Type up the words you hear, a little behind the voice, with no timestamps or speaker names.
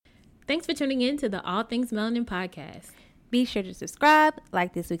Thanks for tuning in to the All Things Melanin podcast. Be sure to subscribe,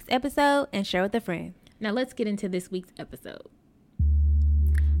 like this week's episode, and share with a friend. Now let's get into this week's episode.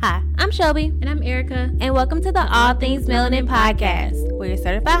 Hi, I'm Shelby. And I'm Erica. And welcome to the All Things Melanin podcast, where your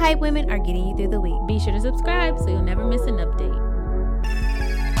certified hype women are getting you through the week. Be sure to subscribe so you'll never miss an update.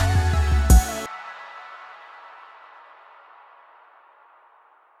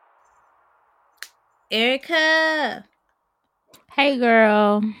 Erica. Hey,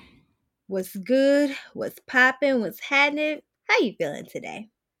 girl. What's good? What's popping? What's happening? How you feeling today?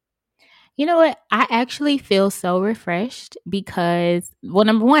 You know what? I actually feel so refreshed because, well,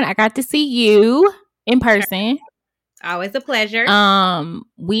 number one, I got to see you in person. Always a pleasure.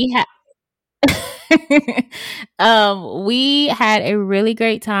 We had a really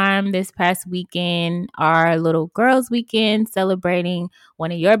great time this past weekend, our little girls' weekend, celebrating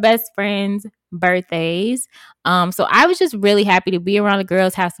one of your best friends' birthdays. So I was just really happy to be around the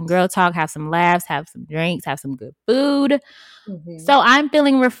girls, have some girl talk, have some laughs, have some drinks, have some good food. Mm-hmm. So I'm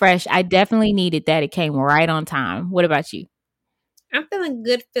feeling refreshed. I definitely needed that. It came right on time. What about you? I'm feeling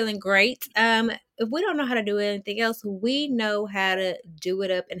good, feeling great. If we don't know how to do anything else, we know how to do it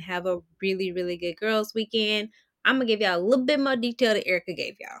up and have a really, really good girls' weekend. I'm going to give y'all a little bit more detail that Erica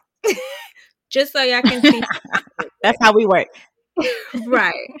gave y'all. Just so y'all can see. That's how we work.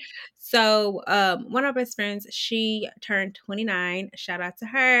 Right. So one of our best friends, she turned 29. Shout out to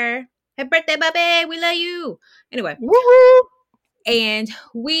her. Happy birthday, baby. We love you. Anyway. Woo-hoo. And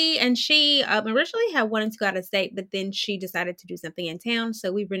she originally had wanted to go out of state, but then she decided to do something in town.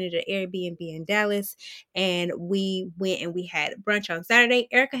 So we rented an Airbnb in Dallas and we went and we had brunch on Saturday.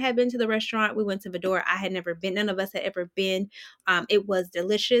 Erica had been to the restaurant. We went to Vedora. I had never been. None of us had ever been. It was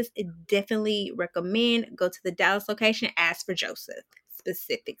delicious. Definitely recommend. Go to the Dallas location. Ask for Joseph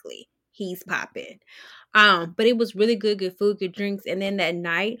specifically. He's popping. But it was really good food, good drinks. And then that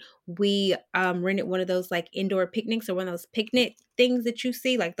night we rented one of those like indoor picnics or one of those picnic things that you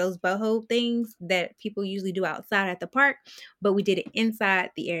see, like those boho things that people usually do outside at the park. But we did it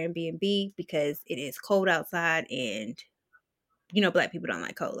inside the Airbnb because it is cold outside and Black people don't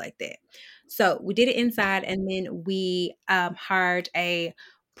like cold like that. So we did it inside and then we hired a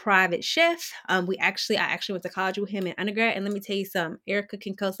private chef. I actually went to college with him in undergrad, and let me tell you something, Erica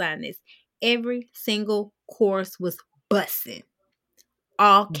can co-sign this. Every single course was bussin'.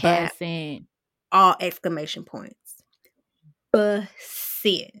 All caps, all exclamation points.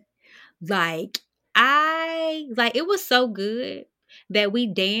 Bussin'. It was so good that we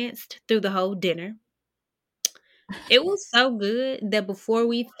danced through the whole dinner. It was so good that before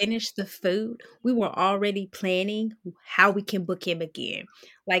we finished the food, we were already planning how we can book him again.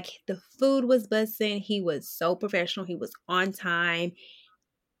 Like, the food was busting. He was so professional. He was on time.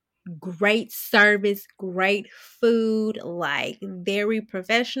 Great service, great food, like very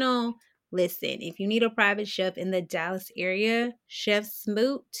professional. Listen, if you need a private chef in the Dallas area, Chef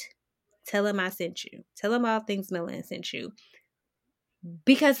Smoot, tell him I sent you. Tell him All Things Melanin sent you.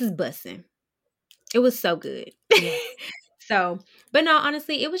 Because it's busting. It was so good. So, but no,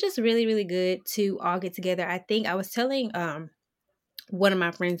 honestly, it was just really, really good to all get together. I think I was telling one of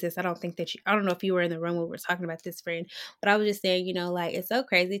my friends this. I don't know if you were in the room when we were talking about this friend, but I was just saying, it's so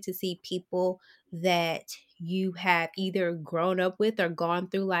crazy to see people that you have either grown up with or gone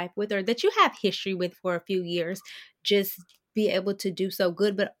through life with, or that you have history with for a few years, just be able to do so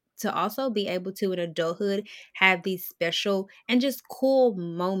good, but to also be able to in adulthood have these special and just cool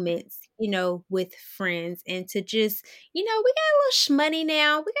moments, with friends, and to just, we got a little shmoney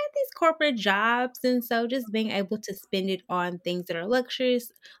now. We got these corporate jobs. And so just being able to spend it on things that are luxury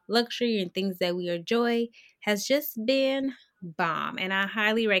and things that we enjoy has just been bomb. And I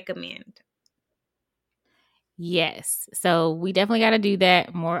highly recommend. Yes. So we definitely got to do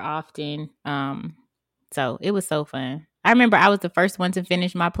that more often. So it was so fun. I remember I was the first one to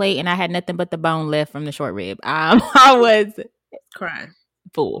finish my plate and I had nothing but the bone left from the short rib. I was crying.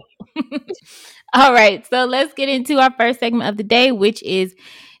 Full. All right. So let's get into our first segment of the day, which is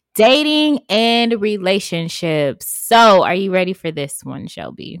dating and relationships. So are you ready for this one,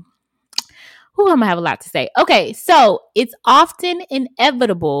 Shelby? I'm going to have a lot to say. Okay. So it's often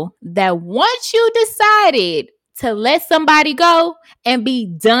inevitable that once you decided to let somebody go and be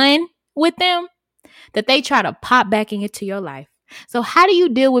done with them, that they try to pop back into your life. So how do you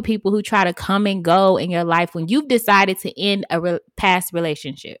deal with people who try to come and go in your life when you've decided to end a past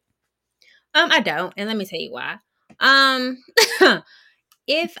relationship? I don't. And let me tell you why.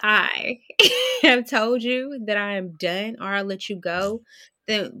 If I have told you that I am done or I'll let you go,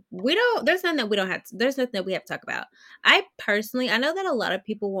 then there's nothing that we have to talk about. I know that a lot of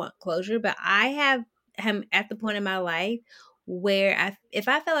people want closure, but I am at the point in my life where if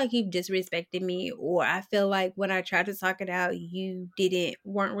I feel like you've disrespected me, or I feel like when I tried to talk it out, you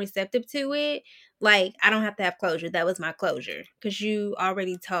weren't receptive to it, like I don't have to have closure. That was my closure because you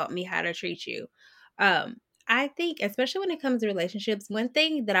already taught me how to treat you. Um, I think, especially when it comes to relationships, one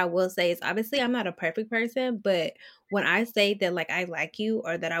thing that I will say is obviously I'm not a perfect person, but when I say that like I like you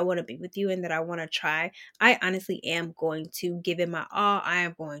or that I want to be with you and that I want to try, I honestly am going to give it my all. I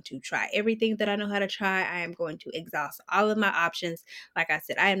am going to try everything that I know how to try. I am going to exhaust all of my options. Like I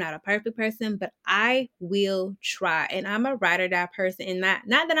said, I am not a perfect person, but I will try. And I'm a ride or die person. And not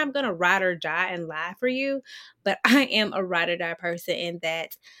that I'm gonna ride or die and lie for you, but I am a ride or die person in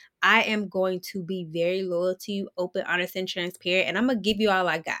that I am going to be very loyal to you, open, honest, and transparent. And I'm gonna give you all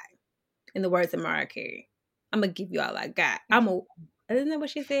I got. In the words of Mariah Carey, I'm gonna give you all I got. Isn't that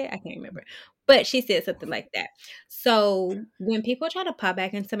what she said? I can't remember. But she said something like that. So when people try to pop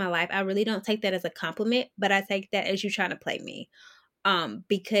back into my life, I really don't take that as a compliment, but I take that as you trying to play me.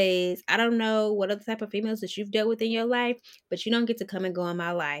 Because I don't know what other type of females that you've dealt with in your life, but you don't get to come and go in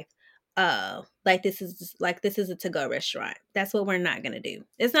my life. Like this is a to-go restaurant. That's what we're not gonna do.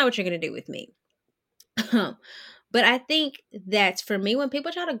 It's not what you're gonna do with me. But I think that for me, when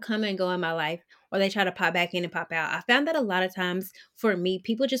people try to come and go in my life or they try to pop back in and pop out, I found that a lot of times for me,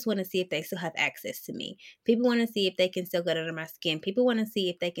 people just want to see if they still have access to me. People want to see if they can still get under my skin. People want to see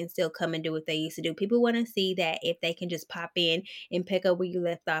if they can still come and do what they used to do. People want to see that if they can just pop in and pick up where you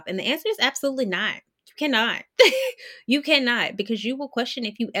left off. And the answer is absolutely not. You cannot. You cannot, because you will question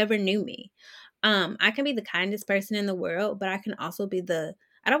if you ever knew me. I can be the kindest person in the world, but I can also be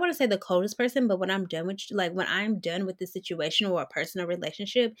I don't want to say the coldest person, but when I'm done with, like, when I'm done with the situation or a personal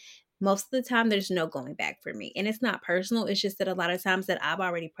relationship, most of the time there's no going back for me. And it's not personal. It's just that a lot of times that I've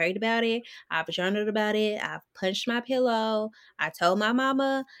already prayed about it, I've journaled about it, I've punched my pillow, I told my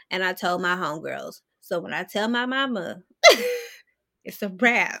mama, and I told my homegirls. So when I tell my mama, it's a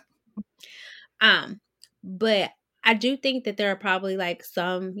wrap. Um, but I do think that there are probably like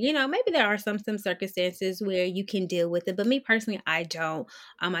some, maybe there are some circumstances where you can deal with it. But me personally, I don't.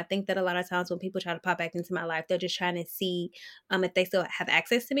 I think that a lot of times when people try to pop back into my life, they're just trying to see if they still have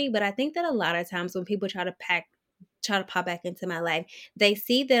access to me. But I think that a lot of times when people try to pop back into my life, they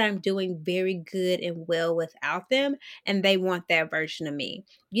see that I'm doing very good and well without them, and they want that version of me.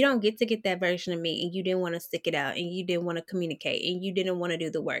 You don't get that version of me, and you didn't want to stick it out, and you didn't want to communicate, and you didn't want to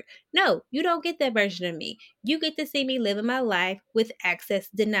do the work. No, you don't get that version of me. You get to see me living my life with access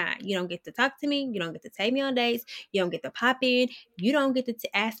denied. You don't get to talk to me. You don't get to take me on dates. You don't get to pop in. You don't get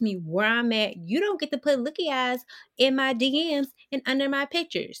to ask me where I'm at. You don't get to put looky eyes in my DMs and under my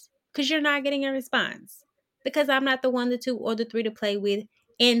pictures because you're not getting a response. Because I'm not the one, the two, or the three to play with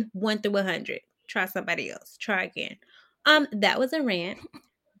in 1 through 100. Try somebody else. Try again. That was a rant,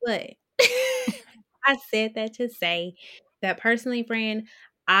 but I said that to say that personally, friend,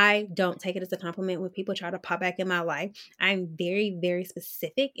 I don't take it as a compliment when people try to pop back in my life. I'm very, very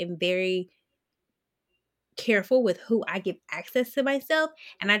specific and very careful with who I give access to myself.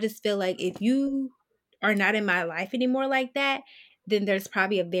 And I just feel like if you are not in my life anymore like that, then there's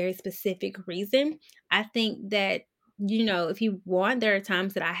probably a very specific reason. I think that, if you want, there are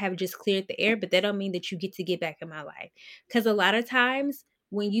times that I have just cleared the air, but that don't mean that you get to get back in my life. Because a lot of times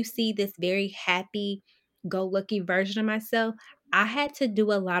when you see this very happy, go lucky version of myself, I had to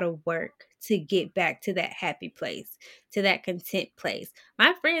do a lot of work to get back to that happy place, to that content place.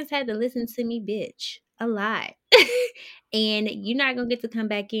 My friends had to listen to me bitch a lot. And you're not going to get to come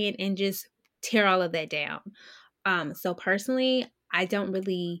back in and just tear all of that down. So personally, I don't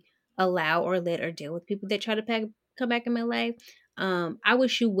really allow or let or deal with people that try to come back in my life. I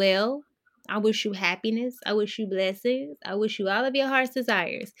wish you well. I wish you happiness. I wish you blessings. I wish you all of your heart's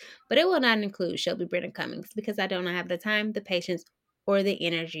desires. But it will not include Shelby Brennan Cummings because I don't have the time, the patience, or the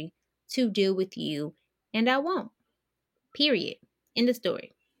energy to deal with you. And I won't. Period. End of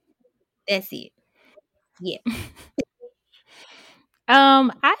story. That's it. Yeah.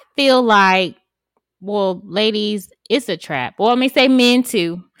 I feel like, well, ladies, it's a trap. Well, let me say men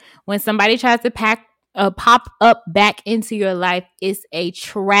too. When somebody tries to pop up back into your life, it's a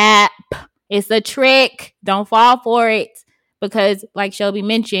trap. It's a trick. Don't fall for it. Because, like Shelby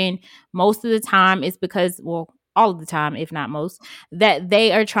mentioned, most of the time it's because, well, all of the time, if not most, that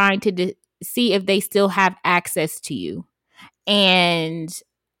they are trying to see if they still have access to you. And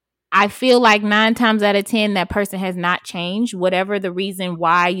I feel like 9 times out of 10, that person has not changed, whatever the reason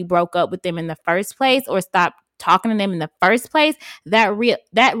why you broke up with them in the first place or stopped talking to them in the first place. That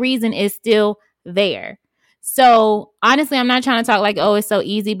reason is still there. So honestly, I'm not trying to talk like, oh, it's so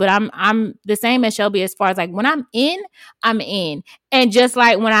easy, but I'm the same as Shelby as far as like when I'm in, I'm in. And just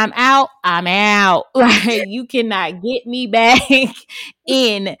like when I'm out, I'm out. Like you cannot get me back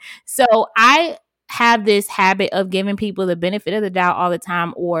in. So I have this habit of giving people the benefit of the doubt all the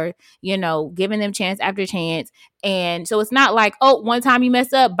time, or, giving them chance after chance. And so it's not like, oh, one time you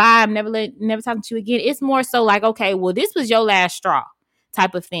mess up, bye, I'm never talking to you again. It's more so like, okay, well, this was your last straw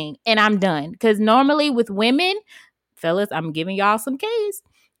type of thing. And I'm done. Because normally with women, fellas, I'm giving y'all some keys.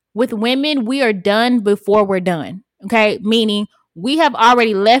 With women, we are done before we're done. Okay. Meaning we have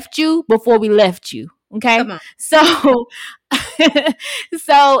already left you before we left you. Okay. Come on. So,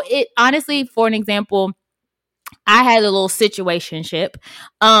 so it honestly, for an example, I had a little situationship.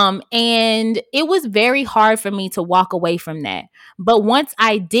 And it was very hard for me to walk away from that. But once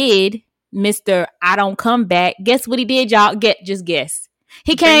I did, Mr. I don't come back, guess what he did, y'all? Just guess.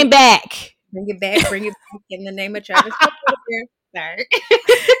 He Bring came it, back. bring it back, bring it back in the name of Travis. Sorry.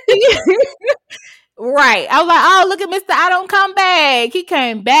 Right. I was like, oh, look at Mr. I don't come back. He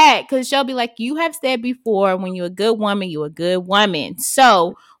came back because Shelby, like you have said before, when you're a good woman, you're a good woman.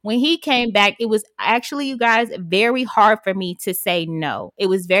 So when he came back, it was actually, you guys, very hard for me to say no. It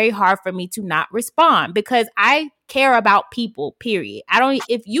was very hard for me to not respond because I care about people, period. I don't,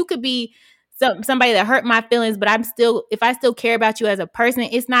 if you could be somebody that hurt my feelings, but if I still care about you as a person,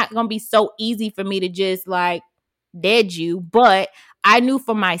 it's not going to be so easy for me to just like dead you. But I knew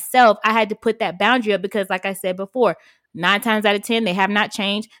for myself, I had to put that boundary up because, like I said before, 9 times out of 10, they have not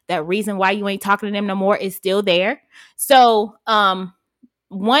changed. That reason why you ain't talking to them no more is still there. So,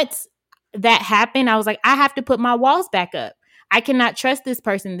 once that happened, I was like, I have to put my walls back up. I cannot trust this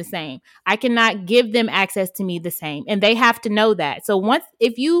person the same. I cannot give them access to me the same. And they have to know that. So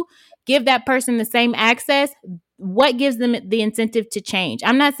if you give that person the same access, what gives them the incentive to change?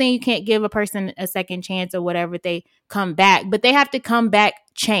 I'm not saying you can't give a person a second chance or whatever if they come back, but they have to come back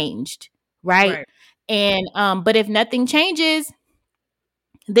changed, right? Right. And but if nothing changes,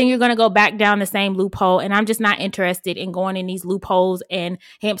 then you're going to go back down the same loophole. And I'm just not interested in going in these loopholes and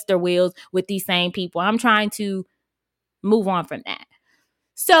hamster wheels with these same people. I'm trying to move on from that.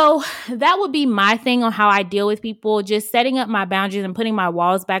 So that would be my thing on how I deal with people, just setting up my boundaries and putting my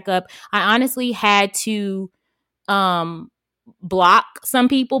walls back up. I honestly had to um block some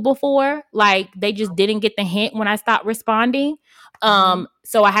people before, like they just didn't get the hint when I stopped responding.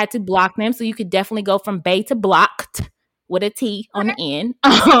 So I had to block them. So you could definitely go from bay to blocked with a T on the end.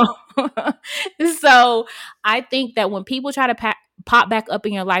 So I think that when people try to pop back up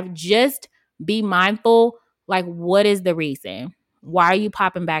in your life, just be mindful, like, what is the reason? Why are you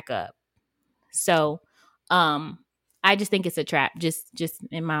popping back up? So um I just think it's a trap, just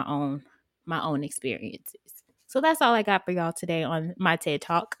in my own experiences. So that's all I got for y'all today on my TED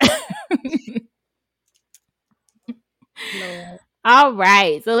Talk. Lord. All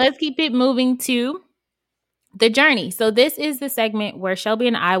right. So let's keep it moving to the journey. So this is the segment where Shelby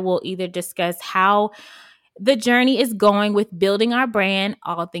and I will either discuss how the journey is going with building our brand,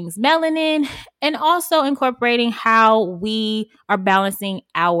 all things melanin, and also incorporating how we are balancing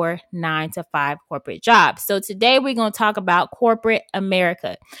our 9 to 5 corporate jobs. So today we're going to talk about corporate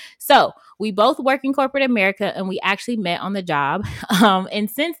America. So we both work in corporate America and we actually met on the job.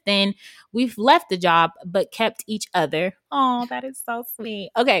 And since then, we've left the job but kept each other. Oh, that is so sweet.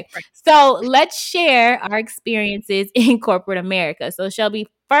 Okay, Right. so let's share our experiences in corporate America. So, Shelby,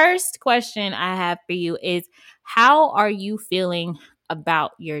 first question I have for you is, how are you feeling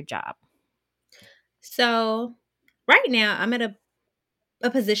about your job? So right now I'm at a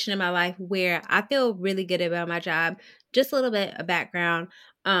position in my life where I feel really good about my job. Just a little bit of background.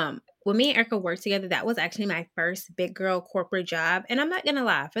 When me and Erica worked together, that was actually my first big girl corporate job. And I'm not gonna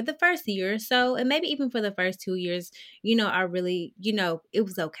lie, for the first year or so, and maybe even for the first 2 years, I really, it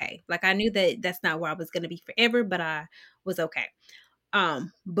was okay. Like I knew that that's not where I was gonna be forever, but I was okay.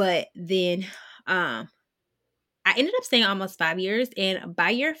 But then I ended up staying almost 5 years, and by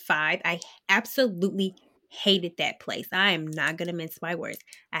year five, I absolutely hated that place. I am not gonna mince my words.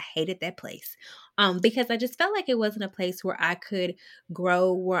 I hated that place. Because I just felt like it wasn't a place where I could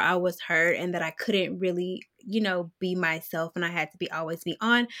grow, where I was heard, and that I couldn't really, be myself, and I had to always be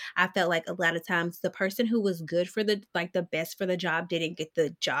on. I felt like a lot of times the person who was good for the best for the job didn't get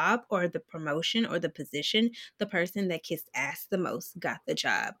the job or the promotion or the position. The person that kissed ass the most got the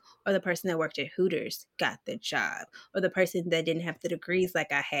job, or the person that worked at Hooters got the job, or the person that didn't have the degrees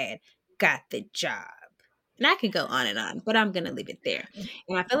like I had got the job. And I could go on, but I'm going to leave it there.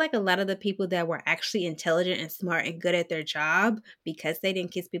 And I feel like a lot of the people that were actually intelligent and smart and good at their job, because they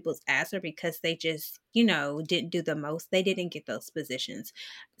didn't kiss people's ass or because they just, didn't do the most, they didn't get those positions.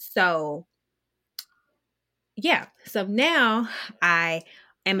 So yeah, so now I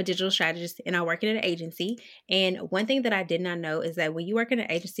am a digital strategist and I work in an agency. And one thing that I did not know is that when you work in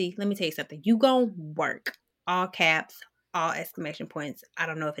an agency, let me tell you something, you gonna work, all caps, all exclamation points. I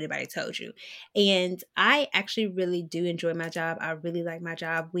don't know if anybody told you. And I actually really do enjoy my job. I really like my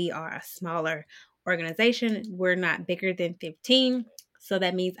job. We are a smaller organization. We're not bigger than 15. So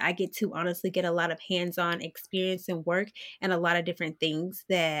that means I get to honestly get a lot of hands-on experience and work and a lot of different things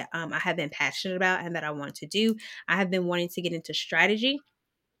that I have been passionate about and that I want to do. I have been wanting to get into strategy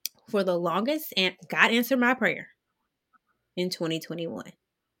for the longest, and God answered my prayer in 2021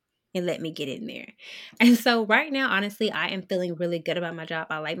 and let me get in there. And so right now, honestly, I am feeling really good about my job.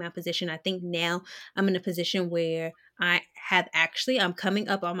 I like my position. I think now I'm in a position where I'm coming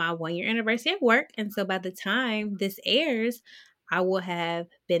up on my 1 year anniversary at work. And so by the time this airs, I will have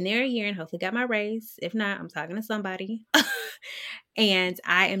been there a year and hopefully got my raise. If not, I'm talking to somebody. And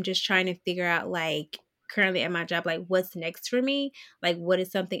I am just trying to figure out, like, currently at my job, like, what's next for me? Like, what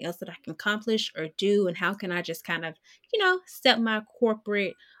is something else that I can accomplish or do? And how can I just kind of, step my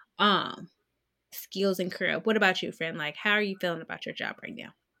corporate um skills and career up? What about you, friend? Like, how are you feeling about your job right now?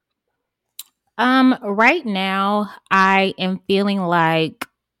 Right now I am feeling like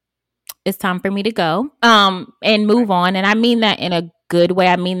it's time for me to go and Right. move on, and I mean that in a good way.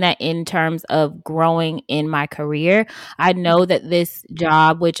 I mean that in terms of growing in my career. I know that this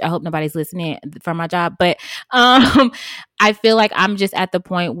job, which I hope nobody's listening from my job, but um I feel like I'm just at the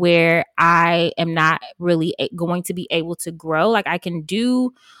point where I am not really going to be able to grow. Like, I can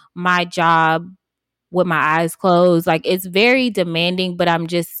do my job with my eyes closed. Like, it's very demanding, but I'm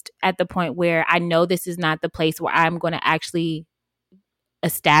just at the point where I know this is not the place where I'm going to actually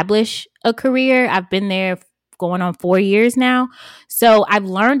establish a career. I've been there going on 4 years now. So I've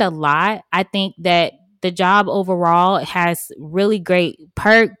learned a lot. I think that the job overall has really great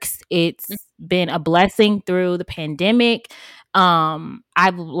perks. It's been a blessing through the pandemic.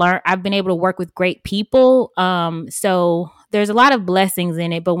 I've been able to work with great people. So there's a lot of blessings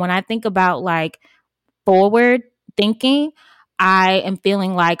in it. But when I think about, like, forward thinking, I am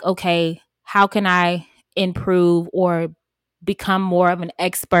feeling like, okay, how can I improve or become more of an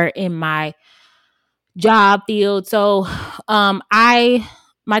expert in my job field? So, I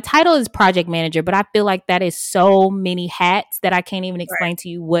my title is project manager, but I feel like that is so many hats that I can't even Right. explain to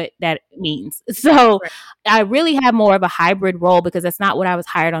you what that means. So, Right. I really have more of a hybrid role because that's not what I was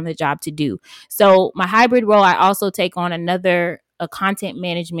hired on the job to do. So, my hybrid role, I also take on another a content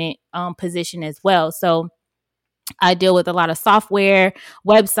management position as well. So, I deal with a lot of software,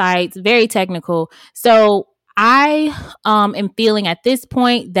 websites, very technical. So I am feeling at this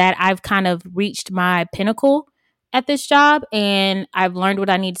point that I've kind of reached my pinnacle at this job and I've learned what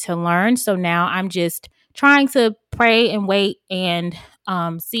I need to learn. So now I'm just trying to pray and wait and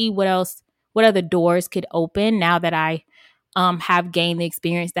see what other doors could open now that I have gained the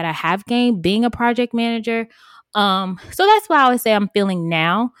experience that I have gained being a project manager. So that's why I would say I'm feeling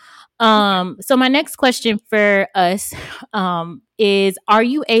now. So my next question for us is: are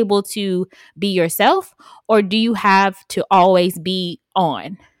you able to be yourself, or do you have to always be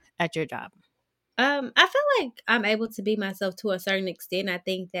on at your job? I feel like I'm able to be myself to a certain extent. I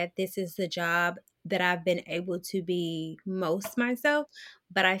think that this is the job that I've been able to be most myself.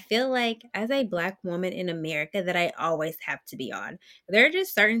 But I feel like as a Black woman in America, that I always have to be on. There are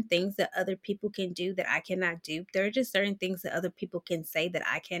just certain things that other people can do that I cannot do. There are just certain things that other people can say that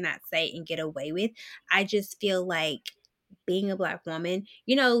I cannot say and get away with. I just feel like being a Black woman,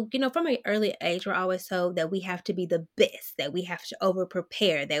 from an early age, we're always told that we have to be the best, that we have to over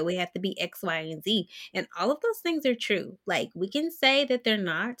prepare, that we have to be X, Y, and Z. And all of those things are true. Like, we can say that they're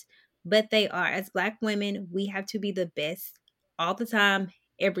not, but they are. As Black women, we have to be the best all the time,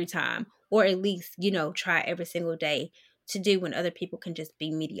 every time, or at least, try every single day to do when other people can just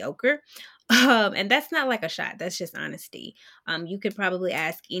be mediocre. And that's not like a shot, that's just honesty. You could probably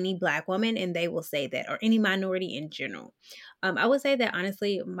ask any Black woman and they will say that, or any minority in general. I would say that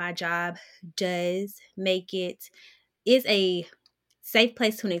honestly, my job does make it is a safe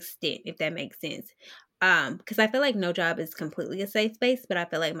place to an extent, if that makes sense. Because I feel like no job is completely a safe space, but I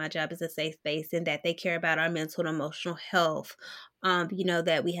feel like my job is a safe space in that they care about our mental and emotional health.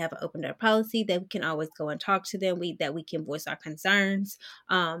 That we have an open door policy, that we can always go and talk to them, that we can voice our concerns,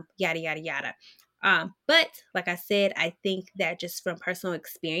 yada yada yada. But like I said, I think that just from personal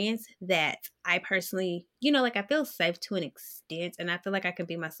experience, that I personally, like I feel safe to an extent, and I feel like I can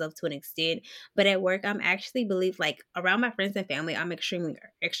be myself to an extent. But at work, I'm actually believe like around my friends and family, I'm extremely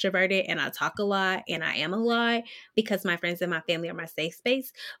extroverted and I talk a lot and I am a lot because my friends and my family are my safe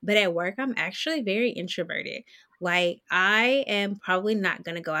space. But at work, I'm actually very introverted. Like, I am probably not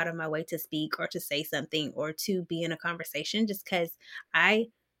going to go out of my way to speak or to say something or to be in a conversation just because I,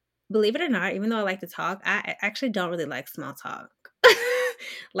 believe it or not, even though I like to talk, I actually don't really like small talk.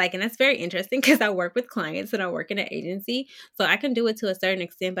 Like, and that's very interesting because I work with clients and I work in an agency. So I can do it to a certain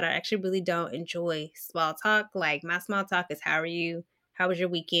extent, but I actually really don't enjoy small talk. Like, my small talk is, how are you? How was your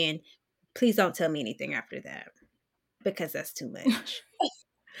weekend? Please don't tell me anything after that because that's too much.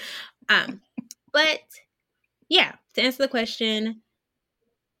 Um, but yeah, to answer the question,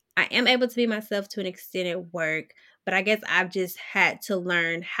 I am able to be myself to an extent at work, but I guess I've just had to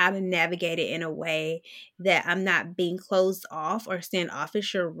learn how to navigate it in a way that I'm not being closed off or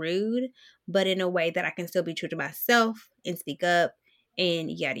standoffish or rude, but in a way that I can still be true to myself and speak up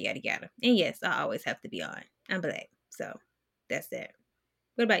and yada, yada, yada. And yes, I always have to be on. I'm Black. So that's that.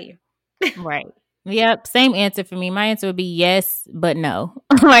 What about you? Right. Yep. Same answer for me. My answer would be yes, but no.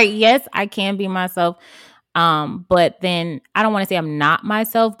 Like, yes, I can be myself. But then I don't want to say I'm not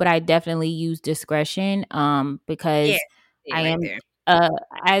myself, but I definitely use discretion. Yeah, Because it I right am there. uh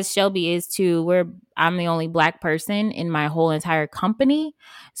as Shelby is too, I'm the only black person in my whole entire company.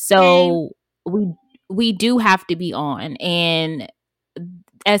 Same. So we do have to be on. And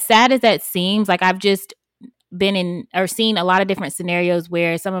as sad as that seems, like I've just been in or seen a lot of different scenarios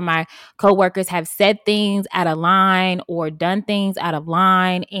where some of my coworkers have said things out of line or done things out of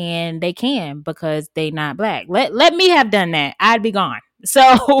line, and they can because they not black. Let me have done that. I'd be gone.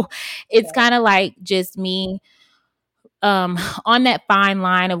 So it's kind of like just me on that fine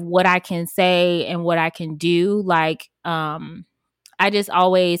line of what I can say and what I can do. Like I just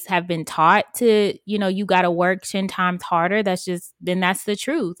always have been taught to, you got to work 10 times harder. That's the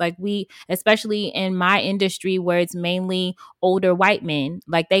truth. Like especially in my industry where it's mainly older white men,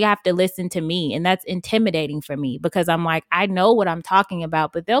 like they have to listen to me. And that's intimidating for me because I'm like, I know what I'm talking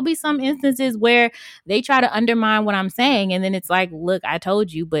about, but there'll be some instances where they try to undermine what I'm saying. And then it's like, look, I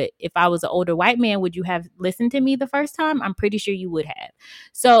told you, but if I was an older white man, would you have listened to me the first time? I'm pretty sure you would have.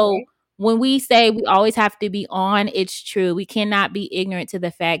 So, Right. when we say we always have to be on, it's true. We cannot be ignorant to the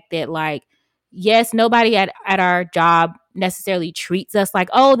fact that, like, yes, nobody at our job necessarily treats us like,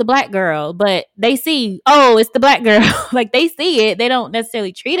 oh, the black girl, but they see, oh, it's the black girl. Like they see it. They don't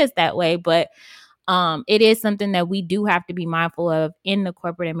necessarily treat us that way, but it is something that we do have to be mindful of in the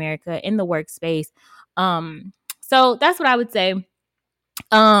corporate America, in the workspace. So that's what I would say.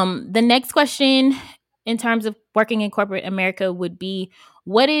 The next question in terms of working in corporate America would be,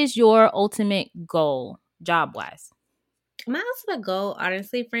 what is your ultimate goal job wise? My ultimate goal,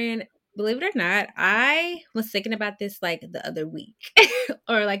 honestly, friend, believe it or not, I was thinking about this like the other week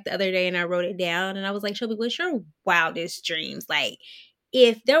or like the other day, and I wrote it down and I was like, Shelby, what's your wildest dreams? Like,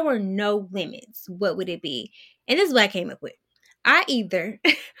 if there were no limits, what would it be? And this is what I came up with. I either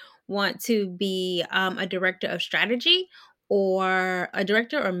want to be a director of strategy, or a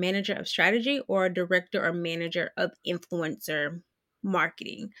director or manager of strategy, or a director or manager of influencer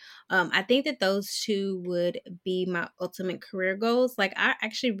marketing. I think that those two would be my ultimate career goals. Like, I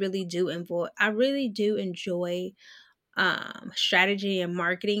actually really do enjoy, strategy and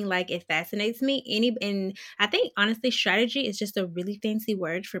marketing. Like, it fascinates me. And I think honestly, strategy is just a really fancy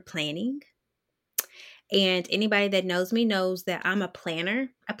word for planning. And anybody that knows me knows that I'm a planner.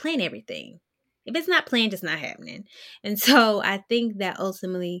 I plan everything. If it's not planned, it's not happening. And so I think that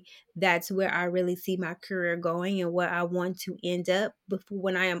ultimately that's where I really see my career going and where I want to end up before,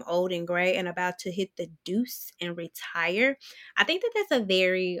 when I am old and gray and about to hit the deuce and retire. I think that that's a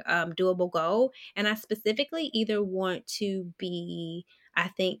very doable goal. And I specifically either want to be, I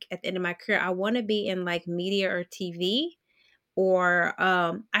think at the end of my career, I want to be in like media or TV, or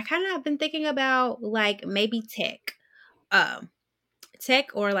I kind of have been thinking about like maybe um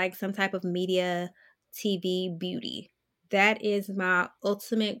tech, or like some type of media, TV, beauty. That is my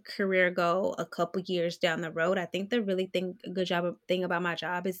ultimate career goal a couple years down the road. I think the really good job thing about my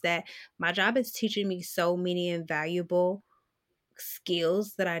job is that my job is teaching me so many invaluable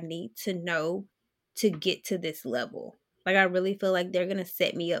skills that I need to know to get to this level. Like, I really feel like they're gonna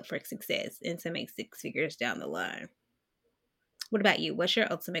set me up for success and to make six figures down the line. What about you? What's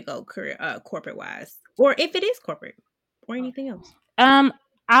your ultimate goal, career, corporate wise, or if it is corporate, or anything else? Um,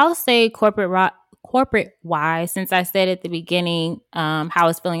 I'll say corporate wise, since I said at the beginning how I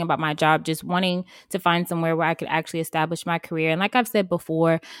was feeling about my job, just wanting to find somewhere where I could actually establish my career. And like I've said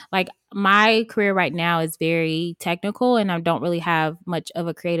before, like my career right now is very technical and I don't really have much of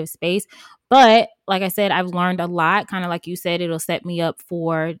a creative space. But like I said, I've learned a lot. Kind of like you said, it'll set me up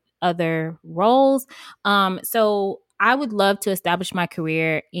for other roles. So I would love to establish my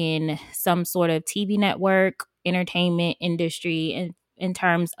career in some sort of TV network, entertainment industry, and in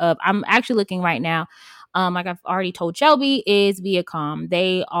terms of, I'm actually looking right now, like I've already told Shelby, is Viacom.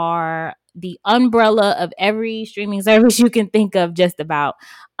 They are the umbrella of every streaming service you can think of, just about.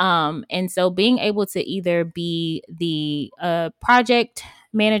 And so being able to either be the project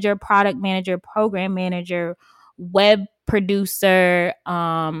manager, product manager, program manager, web producer,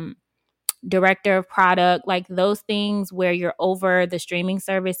 director of product, like those things where you're over the streaming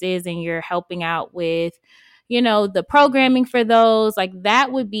services and you're helping out with, the programming for those, like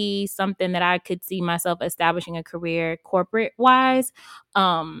that would be something that I could see myself establishing a career corporate wise.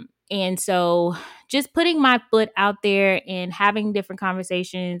 And so just putting my foot out there and having different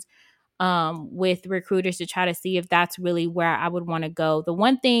conversations with recruiters to try to see if that's really where I would want to go. The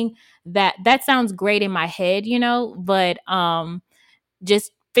one thing that sounds great in my head, but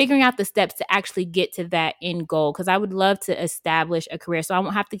just figuring out the steps to actually get to that end goal, because I would love to establish a career so I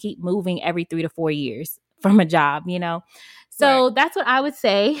won't have to keep moving every 3 to 4 years from a job. Right. So that's what I would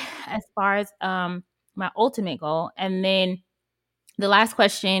say as far as my ultimate goal. And then the last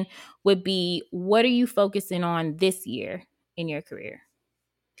question would be, what are you focusing on this year in your career?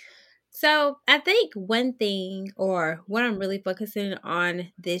 So I think one thing, or what I'm really focusing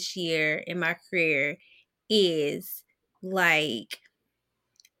on this year in my career, is like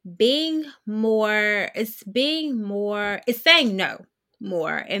it's saying no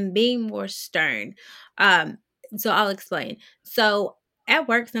more and being more stern. um so I'll explain. So at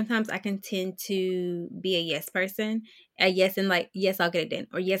work sometimes I can tend to be a yes person, a yes, and like, yes, I'll get it done,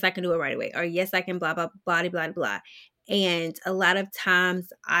 or yes, I can do it right away, or yes, I can blah blah blah blah blah blah. And a lot of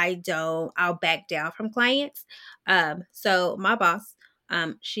times I'll back down from clients. So my boss,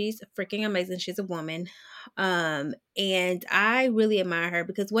 she's freaking amazing, she's a woman. And I really admire her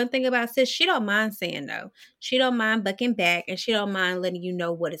because one thing about sis, she don't mind saying no. She don't mind bucking back, and she don't mind letting you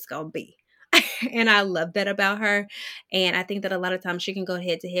know what it's gonna be. And I love that about her. And I think that a lot of times she can go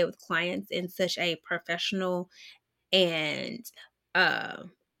head to head with clients in such a professional and uh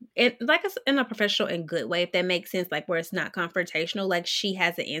it like us in a professional and good way, if that makes sense, like where it's not confrontational. Like she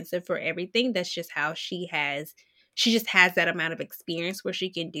has an answer for everything. That's just how she just has that amount of experience where she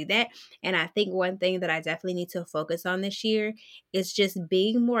can do that. And I think one thing that I definitely need to focus on this year is just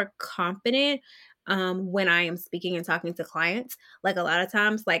being more confident when I am speaking and talking to clients. Like a lot of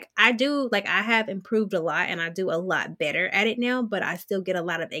times, like I have improved a lot and I do a lot better at it now, but I still get a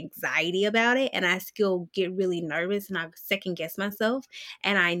lot of anxiety about it and I still get really nervous and I second guess myself.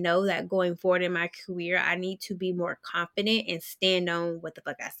 And I know that going forward in my career, I need to be more confident and stand on what the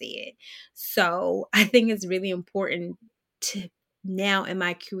fuck I said. So I think it's really important to now in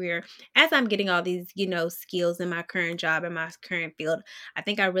my career, as I'm getting all these, skills in my current job, in my current field, I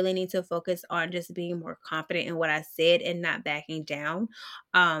think I really need to focus on just being more confident in what I said and not backing down.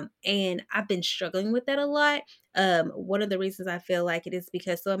 And I've been struggling with that a lot. One of the reasons I feel like it is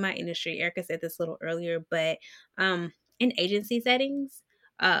because, so in my industry, Erica said this a little earlier, but in agency settings,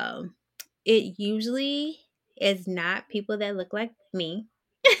 um, it usually is not people that look like me.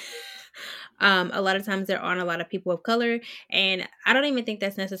 A lot of times there aren't a lot of people of color, and I don't even think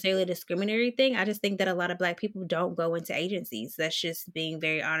that's necessarily a discriminatory thing. I just think that a lot of Black people don't go into agencies. That's just being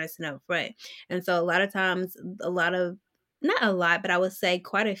very honest and upfront. And so a lot of times, not a lot, but I would say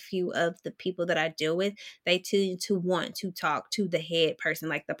quite a few of the people that I deal with, they tend to want to talk to the head person,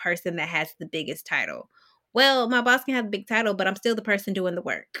 like the person that has the biggest title. Well, my boss can have the big title, but I'm still the person doing the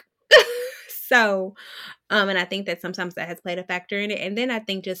work. So, and I think that sometimes that has played a factor in it. And then I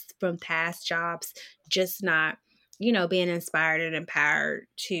think just from past jobs, just not, being inspired and empowered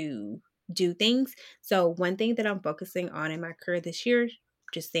to do things. So one thing that I'm focusing on in my career this year,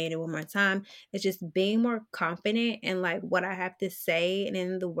 just saying it one more time, is just being more confident in like what I have to say and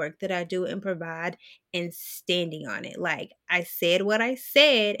in the work that I do and provide, and standing on it. Like I said what I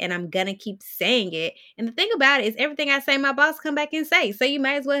said and I'm gonna keep saying it. And the thing about it is everything I say, my boss come back and say. So you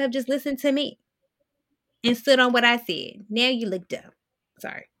might as well have just listened to me and stood on what I said. Now you look dumb.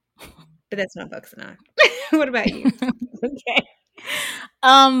 Sorry, but that's what I'm focusing on. What about you?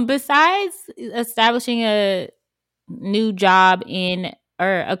 Okay. Besides establishing a new job in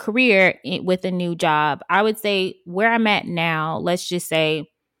or a career with a new job, I would say where I'm at now, let's just say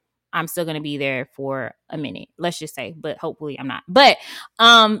I'm still going to be there for a minute, let's just say, but hopefully I'm not. But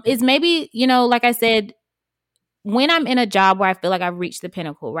is maybe, like I said, when I'm in a job where I feel like I've reached the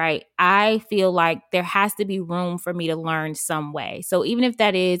pinnacle, right? I feel like there has to be room for me to learn some way. So even if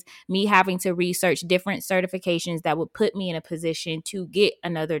that is me having to research different certifications that would put me in a position to get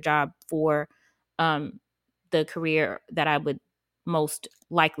another job for um, the career that I would most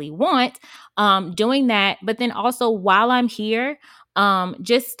likely want, doing that. But then also while I'm here,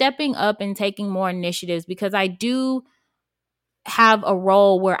 just stepping up and taking more initiatives, because I do have a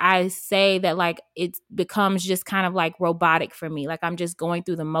role where I say that like it becomes just kind of like robotic for me. Like I'm just going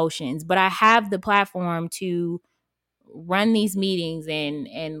through the motions, but I have the platform to run these meetings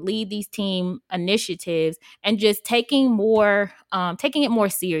and lead these team initiatives, and just taking it more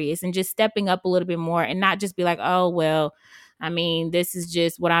serious and just stepping up a little bit more, and not just be like, oh well, I mean, this is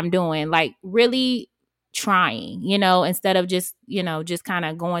just what I'm doing. Like really trying, instead of just kind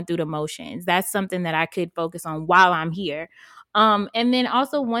of going through the motions. That's something that I could focus on while I'm here. And then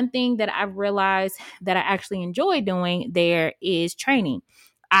also one thing that I've realized that I actually enjoy doing there is training.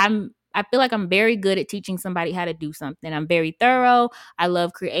 I feel like I'm very good at teaching somebody how to do something. I'm very thorough. I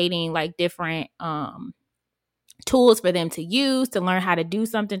love creating like different tools for them to use to learn how to do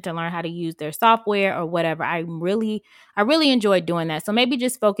something, to learn how to use their software or whatever. I really enjoy doing that. So maybe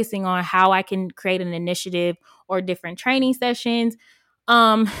just focusing on how I can create an initiative or different training sessions.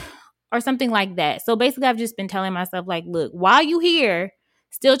 Um or something like that. So basically I've just been telling myself like, look, while you here,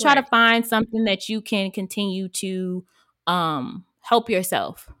 still try to Right. find something that you can continue to help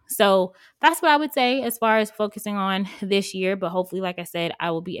yourself. So that's what I would say as far as focusing on this year. But hopefully, like I said,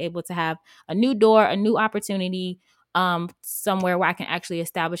 I will be able to have a new door, a new opportunity, somewhere where I can actually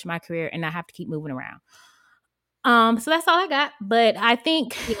establish my career and not have to keep moving around. So that's all I got. But I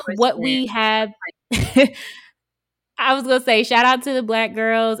think Yours, what friend. we have I was gonna say, shout out to the Black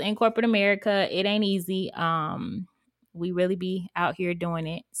girls in corporate America. It ain't easy. We really be out here doing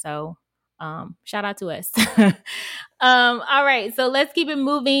it. So shout out to us. All right, so let's keep it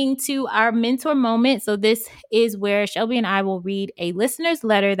moving to our mentor moment. So this is where Shelby and I will read a listener's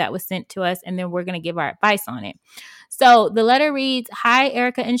letter that was sent to us, and then we're gonna give our advice on it. So the letter reads, "Hi,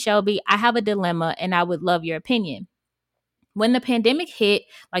 Erica and Shelby. I have a dilemma and I would love your opinion. When the pandemic hit,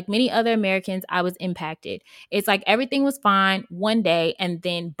 like many other Americans, I was impacted. It's like everything was fine one day and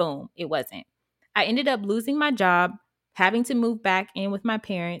then boom, it wasn't. I ended up losing my job, having to move back in with my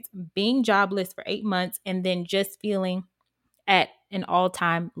parents, being jobless for 8 months, and then just feeling at an all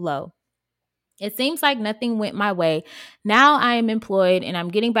time low. It seems like nothing went my way. Now I am employed and I'm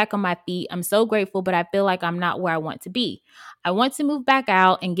getting back on my feet. I'm so grateful, but I feel like I'm not where I want to be. I want to move back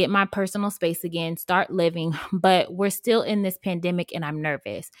out and get my personal space again, start living, but we're still in this pandemic and I'm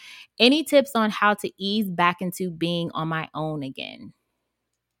nervous. Any tips on how to ease back into being on my own again?"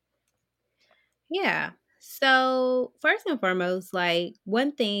 Yeah. So, first and foremost, like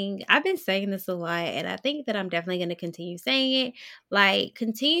one thing, I've been saying this a lot, and I think that I'm definitely going to continue saying it. Like,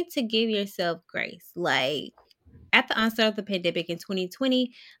 continue to give yourself grace. Like, at the onset of the pandemic in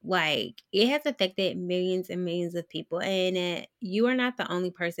 2020, like it has affected millions and millions of people, and you are not the only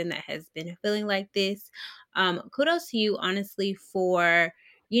person that has been feeling like this. Kudos to you, honestly, for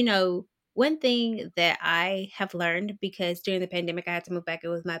you know. One thing that I have learned, because during the pandemic I had to move back in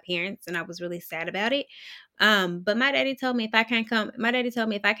with my parents and I was really sad about it. But my daddy told me if I can't come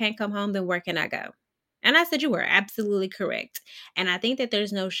home, then where can I go? And I said, you were absolutely correct. And I think that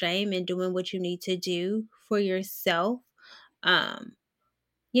there's no shame in doing what you need to do for yourself, um,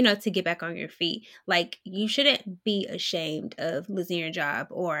 to get back on your feet. Like, you shouldn't be ashamed of losing your job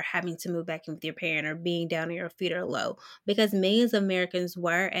or having to move back in with your parent or being down on your feet or low, because millions of Americans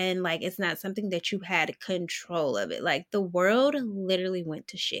were. And like, it's not something that you had control of it. Like, the world literally went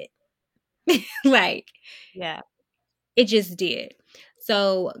to shit. Like, Yeah. it just did.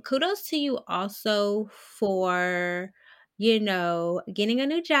 So kudos to you also for, getting a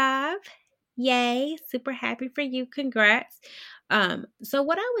new job. Yay. Super happy for you. Congrats. So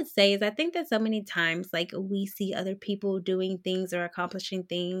what I would say is I think that so many times like we see other people doing things or accomplishing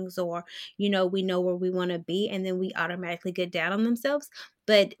things, or, we know where we want to be, and then we automatically get down on themselves.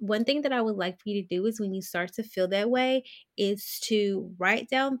 But one thing that I would like for you to do is when you start to feel that way is to write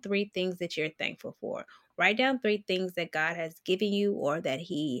down three things that you're thankful for. Write down three things that God has given you, or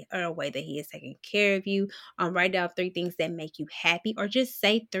a way that He is taking care of you. Write down three things that make you happy, or just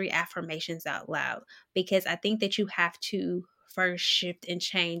say three affirmations out loud. Because I think that you have to first shift and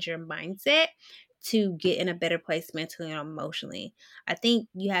change your mindset to get in a better place mentally and emotionally. I think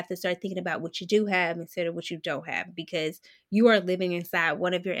you have to start thinking about what you do have instead of what you don't have, because you are living inside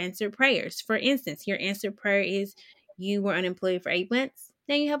one of your answered prayers. For instance, your answered prayer is you were unemployed for 8 months.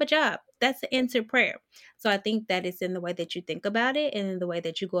 then you have a job. That's the answered prayer. So I think that it's in the way that you think about it and in the way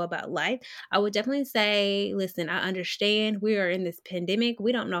that you go about life. I would definitely say, listen, I understand we are in this pandemic.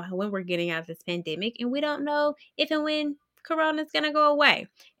 We don't know when we're getting out of this pandemic, and we don't know if and when Corona is going to go away.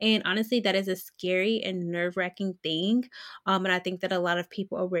 And honestly, that is a scary and nerve wracking thing. And I think that a lot of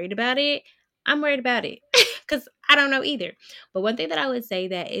people are worried about it. I'm worried about it because I don't know either. But one thing that I would say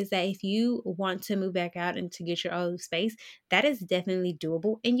that is that if you want to move back out and to get your own space, that is definitely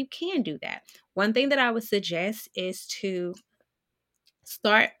doable and you can do that. One thing that I would suggest is to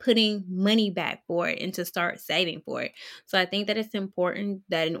start putting money back for it and to start saving for it. So I think that it's important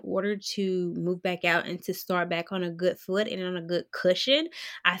that in order to move back out and to start back on a good foot and on a good cushion,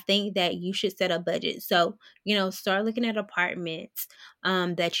 I think that you should set a budget. So, start looking at apartments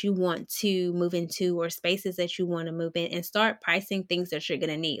that you want to move into or spaces that you want to move in and start pricing things that you're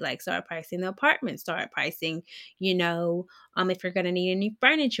going to need. Like start pricing the apartment, start pricing, if you're going to need any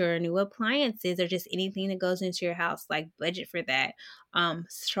furniture or new appliances or just anything that goes into your house, like budget for that.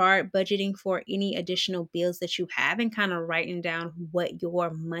 Start budgeting for any additional bills that you have and kind of writing down what your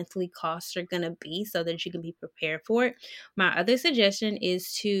monthly costs are going to be so that you can be prepared for it. My other suggestion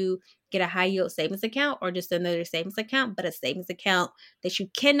is to get a high yield savings account or just another savings account, but a savings account that you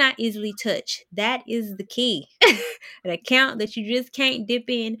cannot easily touch. That is the key. An account that you just can't dip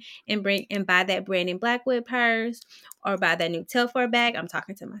in and bring and buy that Brandon Blackwood purse or buy that new Telfar bag. I'm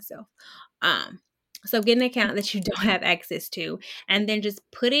talking to myself. Um, so get an account that you don't have access to, and then just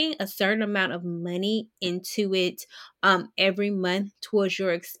putting a certain amount of money into it every month towards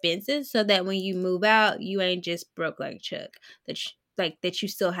your expenses so that when you move out, you ain't just broke like Chuck. That you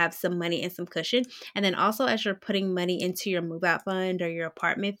still have some money and some cushion. And then also as you're putting money into your move out fund or your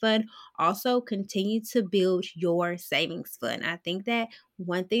apartment fund, also continue to build your savings fund. I think that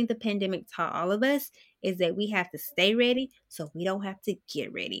one thing the pandemic taught all of us is that we have to stay ready so we don't have to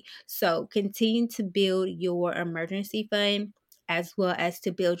get ready. So continue to build your emergency fund as well as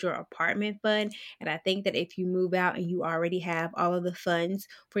to build your apartment fund. And I think that if you move out and you already have all of the funds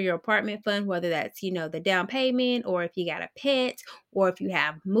for your apartment fund, whether that's, the down payment or if you got a pet or if you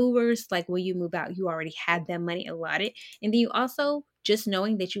have movers, like when you move out, you already had that money allotted. And then you also just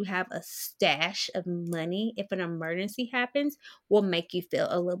knowing that you have a stash of money if an emergency happens will make you feel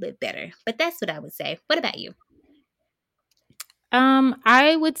a little bit better. But that's what I would say. What about you?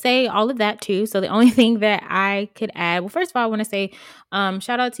 I would say all of that too. So the only thing that I could add, well, first of all, I want to say,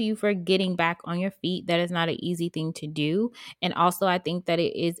 shout out to you for getting back on your feet. That is not an easy thing to do. And also, I think that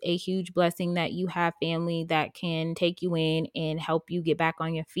it is a huge blessing that you have family that can take you in and help you get back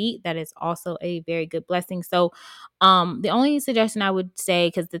on your feet. That is also a very good blessing. So, the only suggestion I would say,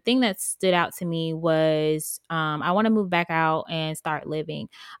 because the thing that stood out to me was, I want to move back out and start living.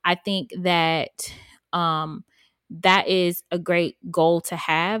 I think that is a great goal to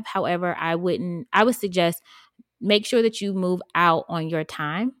have. However, I would suggest make sure that you move out on your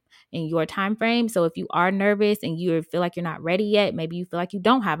time in your time frame. So if you are nervous and you feel like you're not ready yet, maybe you feel like you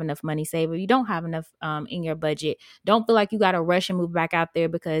don't have enough money saved or you don't have enough in your budget, don't feel like you got to rush and move back out there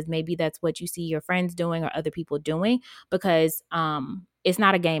because maybe that's what you see your friends doing or other people doing, because it's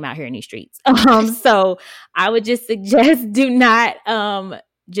not a game out here in these streets. So I would just suggest do not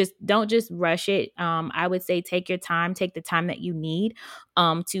just don't just rush it. I would say take your time, take the time that you need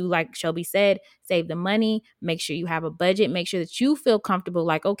to, like Shelby said, save the money, make sure you have a budget, make sure that you feel comfortable,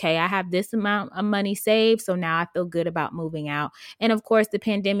 like, okay, I have this amount of money saved, so now I feel good about moving out. And of course, the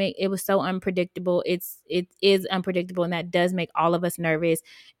pandemic, it was so unpredictable. It is unpredictable, and that does make all of us nervous.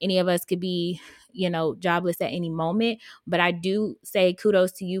 Any of us could be, jobless at any moment. But I do say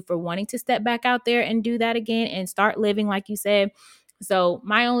kudos to you for wanting to step back out there and do that again and start living, like you said. So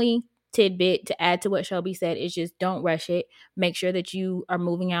my only tidbit to add to what Shelby said is just don't rush it. Make sure that you are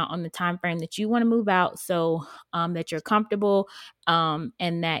moving out on the time frame that you want to move out, so that you're comfortable, and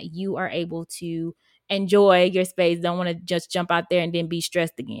that you are able to enjoy your space. Don't want to just jump out there and then be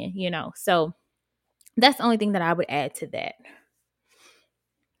stressed again. So that's the only thing that I would add to that.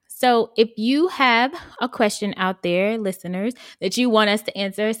 So if you have a question out there, listeners, that you want us to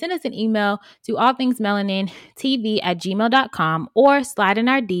answer, send us an email to allthingsmelanintv@gmail.com or slide in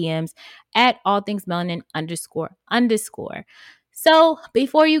our DMs at allthingsmelanin__. So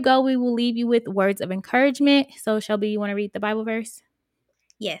before you go, we will leave you with words of encouragement. So Shelby, you want to read the Bible verse?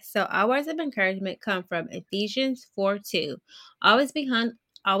 Yes. So our words of encouragement come from Ephesians 4:2. Always be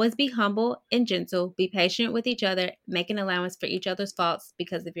always be humble and gentle. Be patient with each other, making allowance for each other's faults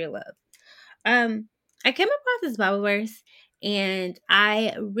because of your love. Um, I came across this Bible verse and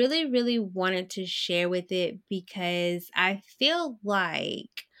I really, really wanted to share with it because I feel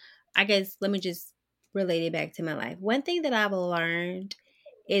like, I guess, let me just relate it back to my life. One thing that I've learned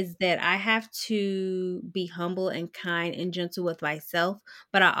is that I have to be humble and kind and gentle with myself,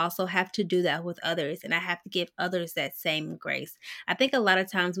 but I also have to do that with others, and I have to give others that same grace. I think a lot of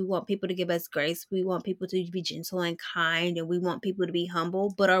times we want people to give us grace. We want people to be gentle and kind, and we want people to be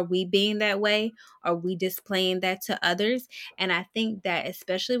humble, but are we being that way? Are we displaying that to others? And I think that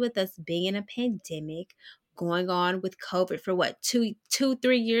especially with us being in a pandemic, going on with COVID for what, 3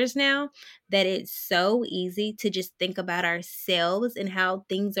 years now, that it's so easy to just think about ourselves and how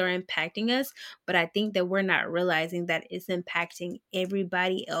things are impacting us. But I think that we're not realizing that it's impacting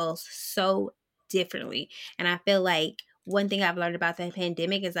everybody else so differently. And I feel like one thing I've learned about the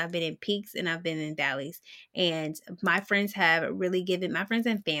pandemic is I've been in peaks and I've been in valleys. And my friends have really given, my friends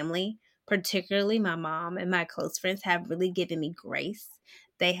and family, particularly my mom and my close friends, have really given me grace.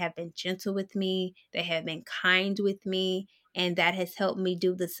 They have been gentle with me, they have been kind with me, and that has helped me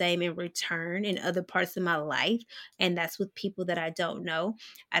do the same in return in other parts of my life. And that's with people that I don't know.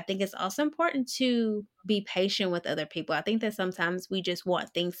 I think it's also important to be patient with other people. I think that sometimes we just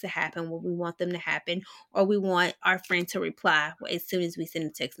want things to happen when we want them to happen, or we want our friend to reply as soon as we send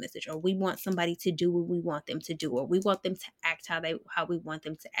a text message, or we want somebody to do what we want them to do, or we want them to act how we want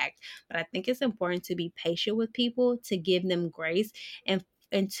them to act. But I think it's important to be patient with people, to give them grace,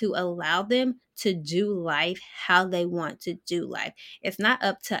 and to allow them to do life how they want to do life. It's not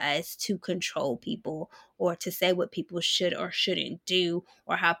up to us to control people or to say what people should or shouldn't do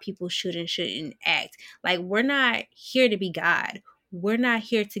or how people should and shouldn't act. Like, we're not here to be God. We're not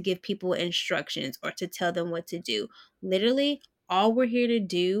here to give people instructions or to tell them what to do. Literally, all we're here to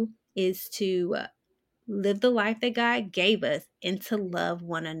do is to live the life that God gave us and to love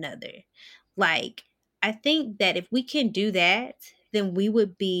one another. Like, I think that if we can do that, then we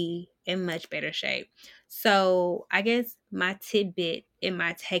would be in much better shape. So, I guess my tidbit and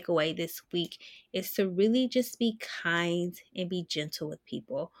my takeaway this week is to really just be kind and be gentle with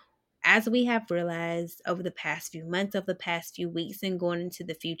people. As we have realized over the past few months, over the past few weeks, and going into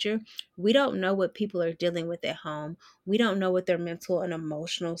the future, we don't know what people are dealing with at home. We don't know what their mental and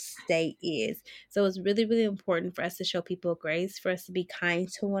emotional state is. So it's really, really important for us to show people grace, for us to be kind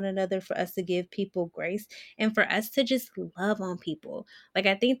to one another, for us to give people grace, and for us to just love on people. Like,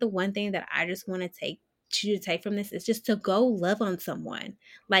 I think the one thing that I just want to take from this is just to go love on someone.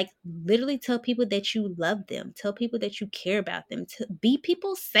 Like, literally tell people that you love them, tell people that you care about them, to be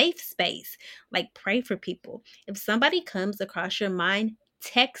people's safe space. Like, pray for people. If somebody comes across your mind,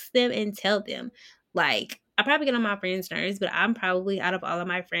 text them and tell them. Like, I probably get on my friends' nerves, but I'm probably, out of all of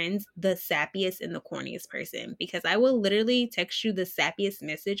my friends, the sappiest and the corniest person, because I will literally text you the sappiest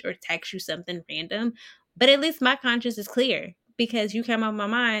message or text you something random, but at least my conscience is clear because you came on my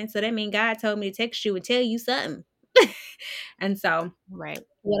mind. So that means God told me to text you and tell you something. And so, Right.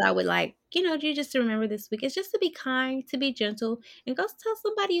 what I would like, you just to remember this week is just to be kind, to be gentle, and go tell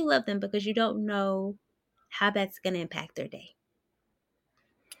somebody you love them, because you don't know how that's going to impact their day.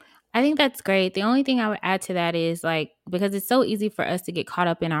 I think that's great. The only thing I would add to that is like, because it's so easy for us to get caught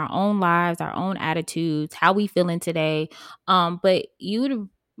up in our own lives, our own attitudes, how we feeling today. But you would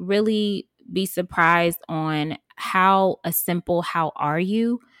really be surprised on how a simple "how are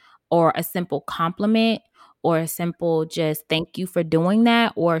you" or a simple compliment or a simple just "thank you for doing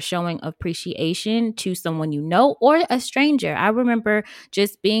that" or showing appreciation to someone you know or a stranger. I remember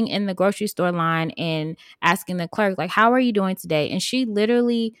just being in the grocery store line and asking the clerk, like, "How are you doing today?" And she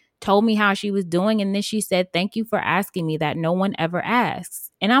literally told me how she was doing. And then she said, "Thank you for asking me that. No one ever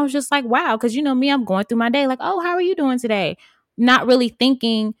asks." And I was just like, wow, because you know me, I'm going through my day like, "Oh, how are you doing today?" Not really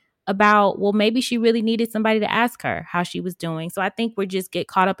thinking about, well, maybe she really needed somebody to ask her how she was doing. So I think we just get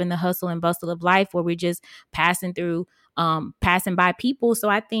caught up in the hustle and bustle of life where we're just passing through, passing by people. So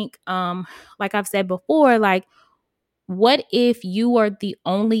I think, like I've said before, like, what if you are the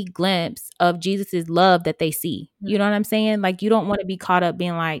only glimpse of Jesus's love that they see? You know what I'm saying? Like, you don't want to be caught up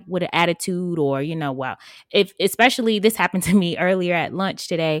being like with an attitude or, wow. If especially this happened to me earlier at lunch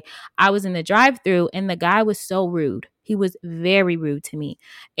today, I was in the drive-through and the guy was so rude. He was very rude to me.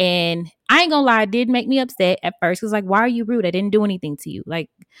 And I ain't gonna lie, it did make me upset at first. Cause like, why are you rude? I didn't do anything to you. Like,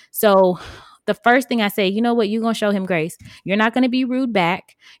 so the first thing I say, you know what, you're gonna show him grace. You're not gonna be rude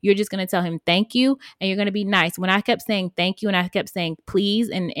back. You're just gonna tell him thank you and you're going to be nice. When I kept saying thank you and I kept saying please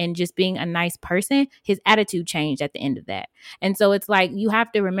and just being a nice person, his attitude changed at the end of that. And so it's like, you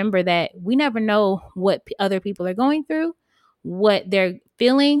have to remember that we never know what other people are going through, what they're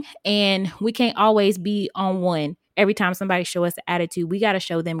feeling, and we can't always be on one. Every time somebody show us an attitude, we got to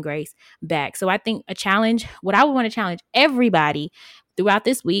show them grace back. So I think a challenge, what I would want to challenge everybody throughout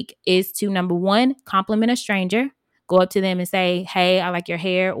this week is to, number one, compliment a stranger. go up to them and say, hey, I like your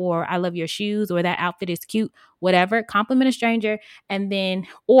hair, or I love your shoes, or that outfit is cute, whatever. Compliment a stranger, and then,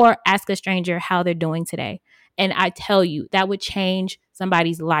 or ask a stranger how they're doing today. And I tell you, that would change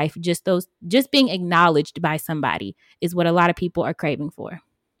somebody's life. Just being acknowledged by somebody is what a lot of people are craving for.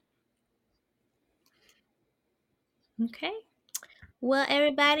 Okay. Well,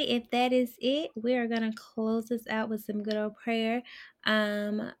 everybody, if that is it, we are going to close this out with some good old prayer.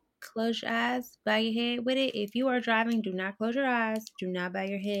 Close your eyes, bow your head with it. If you are driving, do not close your eyes. Do not bow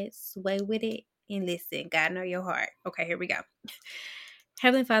your head. Sway with it and listen. God know your heart. Okay, here we go.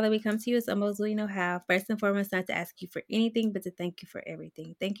 Heavenly Father, we come to you as humble as we know how. First and foremost, not to ask you for anything, but to thank you for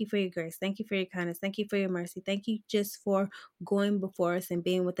everything. Thank you for your grace. Thank you for your kindness. Thank you for your mercy. Thank you just for going before us and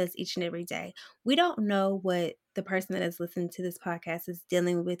being with us each and every day. We don't know what the person that is listening to this podcast is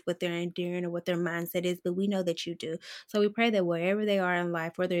dealing with, what they're enduring, or what their mindset is, but we know that you do. So we pray that wherever they are in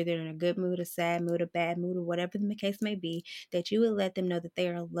life, whether they're in a good mood, a sad mood, a bad mood, or whatever the case may be, that you would let them know that they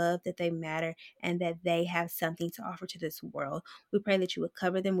are loved, that they matter, and that they have something to offer to this world. We pray that you would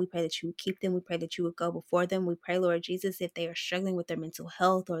cover them. We pray that you would keep them. We pray that you would go before them. We pray, Lord Jesus, if they are struggling with their mental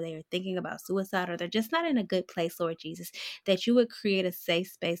health, or they are thinking about suicide, or they're just not in a good place, Lord Jesus, that you would create a safe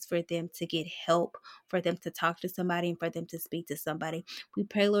space for them to get help, for them to talk to somebody, and for them to speak to somebody. We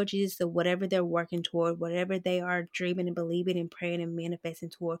pray, Lord Jesus, that whatever they're working toward, whatever they are dreaming and believing and praying and manifesting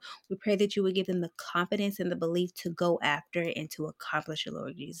toward, we pray that you would give them the confidence and the belief to go after it and to accomplish it,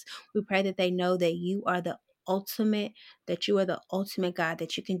 Lord Jesus. We pray that they know that you are the ultimate, that you are the ultimate God,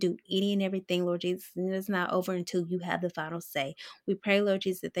 that you can do any and everything, Lord Jesus, and it's not over until you have the final say. We pray, Lord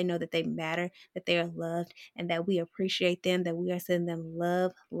Jesus, that they know that they matter, that they are loved, and that we appreciate them, that we are sending them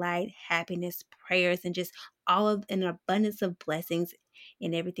love, light, happiness, prayers, and just all of an abundance of blessings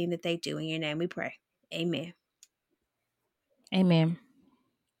in everything that they do. In your name we pray. Amen. Amen.